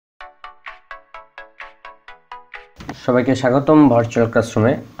সবাইকে স্বাগতম ভার্চুয়াল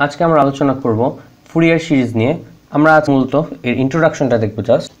ক্লাসরুমে। আজকে আমরা আলোচনা করব ফুরিয়ার সিরিজ নিয়ে। আমরা আজ মূলত এর ইন্ট্রোডাকশনটা দেখব।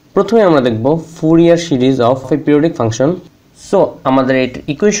 জাস্ট প্রথমে আমরা দেখব Fourier series of A periodic function. So আমাদের এর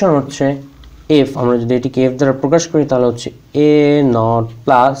ইকুয়েশন হচ্ছে এফ। আমরা যদি এটিকে এফ দ্বারা প্রকাশ করি তাহলে হচ্ছে এ not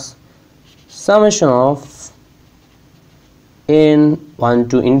plus summation of n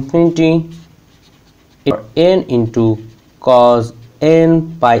 1 to infinity n into cos n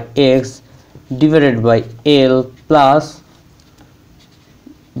pi x divided by L plus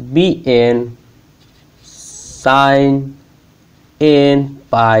bn sin n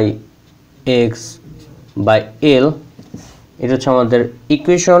pi x by L। এটা হচ্ছে আমাদের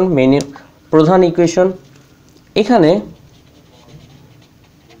ইকুয়েশন, মেইন প্রধান ইকুয়েশন। এখানে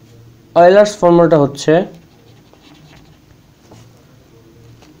অয়েলার্স ফর্মুলাটা হচ্ছে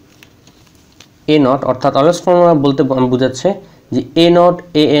এ নট, অর্থাৎ অয়েলার্স ফর্মুলা বলতে বোঝাচ্ছে যে এ নট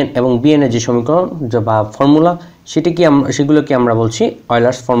এ এন এবং বি এন এর যে সমীকরণ বা ফর্মুলা সেগুলোকে আমরা বলছি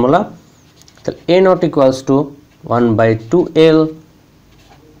অয়েলার্স ফর্মুলা। তাহলে এ not equals to 1/2L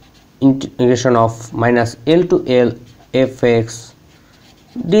integration of -L to L fx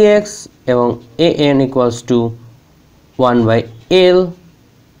dx এবং A N equals to 1/L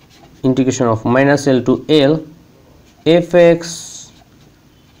integration of -L to L fx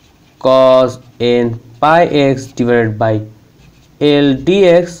cos n pi x divided by L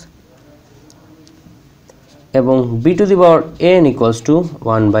dx এবং b to the power n equals to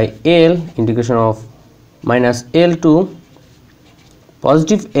 1/L integration of -L to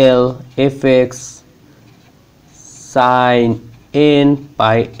positive L fx sin n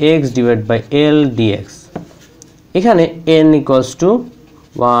pi x divided by L dx। এখানে n equals to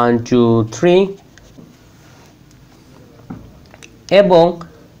 1 2 3 এবং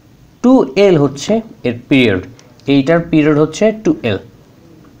 2L হচ্ছে এর period. এইটার period হচ্ছে 2L।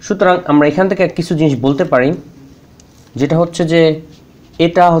 সুতরাং আমরা এখান থেকে কিছু জিনিস বলতে পারি, যেটা হচ্ছে যে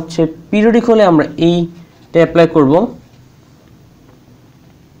এটা হচ্ছে পিরিয়ডিক হলে আমরা এইটা অ্যাপ্লাই করব।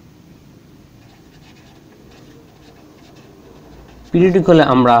 পিরিয়ডিক হলে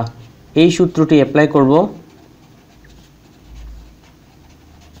আমরা এই সূত্রটি অ্যাপ্লাই করব।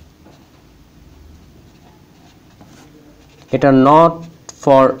 এটা নট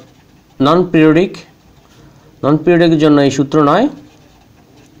ফর নন পিরিয়ডিকের জন্য এই সূত্র নয়।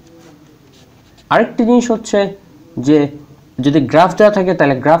 আরেকটি জিনিস হচ্ছে যে যদি গ্রাফ দেওয়া থাকে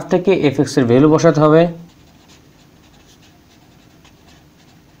তাহলে গ্রাফ থেকে এফএক্স এর ভ্যালু বসাতে হবে।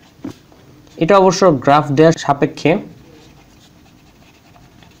 এটা অবশ্য গ্রাফ দেওয়ার সাপেক্ষে।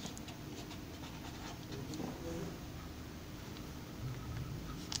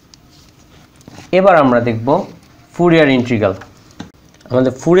 এবার আমরা দেখব ফুরিয়ার ইন্টিগ্রাল।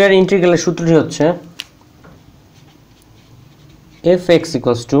 আমাদের ফুরিয়ার ইন্টিগ্রালের সূত্রটি হচ্ছে fx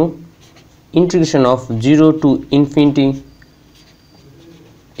equals to integration of 0 to infinity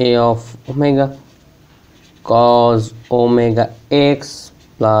a of omega cos omega x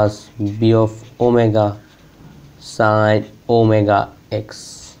plus b of omega sin omega x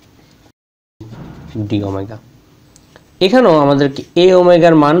d omega। এখানেও আমাদেরকে a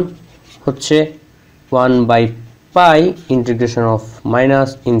ওমেগার মান হচ্ছে 1/pi integration of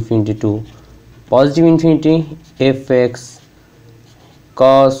 -infinity to positive infinity fx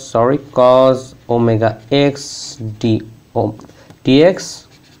cos omega x dx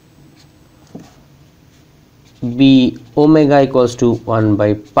b omega equals to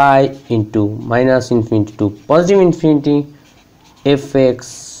 1/pi into -infinity to positive infinity fx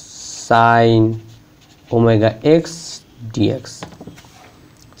sin omega x dx।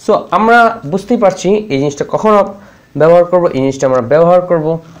 So আমরা বুঝতেই পারছি এই জিনিসটা কখন ব্যবহার করব। এই জিনিসটা আমরা ব্যবহার করব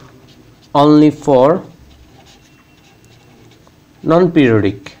অনলি ফর নন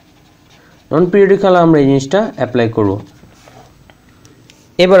পিরিয়ডিক হলে আমরা এই জিনিসটা অ্যাপ্লাই করব।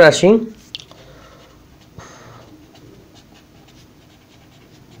 এবার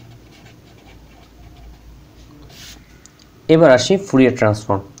আসি ফুরিয়ার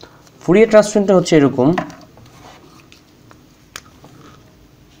ট্রান্সফর্ম। ফুরিয়ার ট্রান্সফর্মটা হচ্ছে এরকম।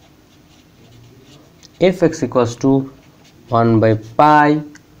 fx equals to 1/pi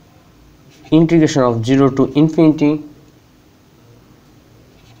integration of 0 to infinity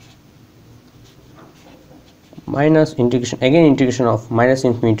integration of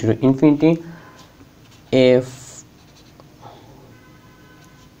 -infinity to infinity f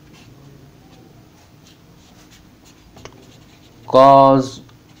cos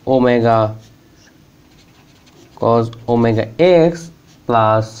omega x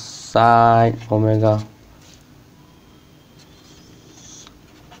plus sin omega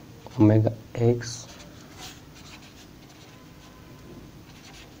x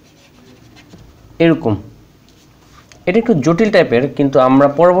এরকম। এটা একটু জটিল টাইপের, কিন্তু আমরা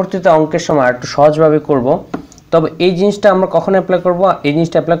পরবর্তীতে অঙ্কের সময় একটু সহজভাবে করব। তবে এই জিনিসটা আমরা কখন অ্যাপ্লাই করব, এই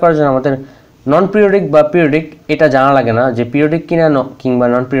জিনিসটা অ্যাপ্লাই করার জন্য আমাদের নন পিরিয়ডিক বা পিরিয়ডিক এটা জানা লাগে না, যে পিরিয়ডিক কিনা কিংবা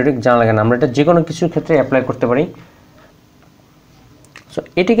নন পিরিয়ডিক জানা লাগে না, আমরা এটা যে কোনো কিছুর ক্ষেত্রে অ্যাপ্লাই করতে পারি। সো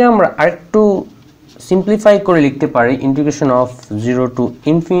এটিকে আমরা আরেকটু সিম্পলিফাই করে লিখতে পারি, integration of 0 to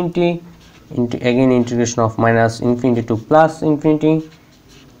infinity into again integration of minus infinity to plus infinity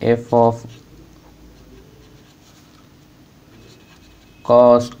f of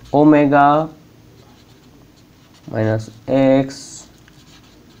cos omega minus x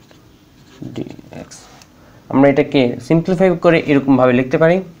dx। আমরা এটাকে সিম্পলিফাই করে এরকম ভাবে লিখতে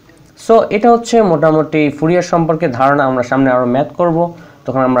পারি। সো এটা হচ্ছে মোটামুটি ফুরিয়ার সম্পর্কে ধারণা। আমরা সামনে আরো ম্যাথ করব,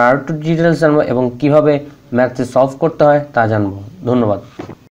 তখন আমরা আরো একটু ডিটেইলস জানবো এবং কিভাবে ম্যাথে সলভ করতে হয় তা জানবো। ধন্যবাদ।